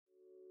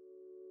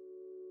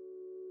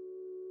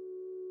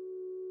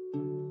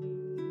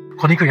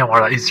Koniko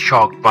Yamada is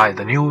shocked by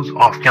the news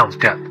of KAN's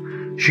death.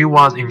 She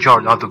was in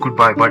charge of the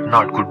goodbye but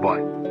not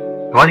goodbye.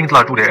 Watching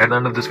today, at the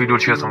end of this video,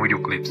 share some video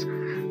clips.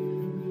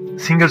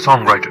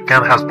 Singer-songwriter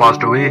KAN has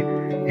passed away.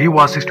 He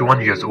was 61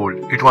 years old.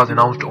 It was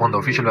announced on the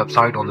official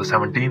website on the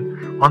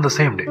 17th on the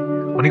same day.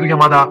 Koniko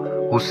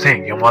Yamada, who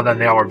sang Yamada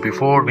Never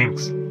Before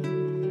Wings.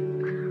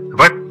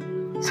 But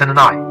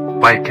Senanai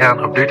by KAN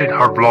updated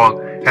her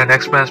blog and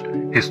expressed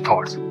his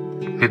thoughts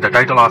with the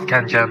title of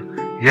KAN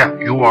chan, "Yeah,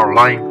 you are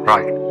lying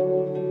right.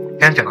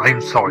 KAN chan, I am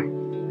sorry.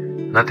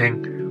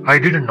 Nothing. I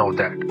didn't know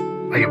that.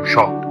 I am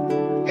shocked."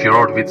 She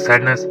wrote with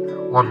sadness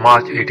on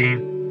March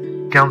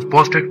 18. KAN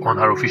posted on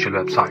her official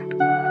website.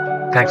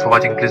 Thanks for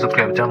watching. Please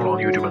subscribe to the channel on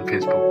YouTube and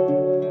Facebook.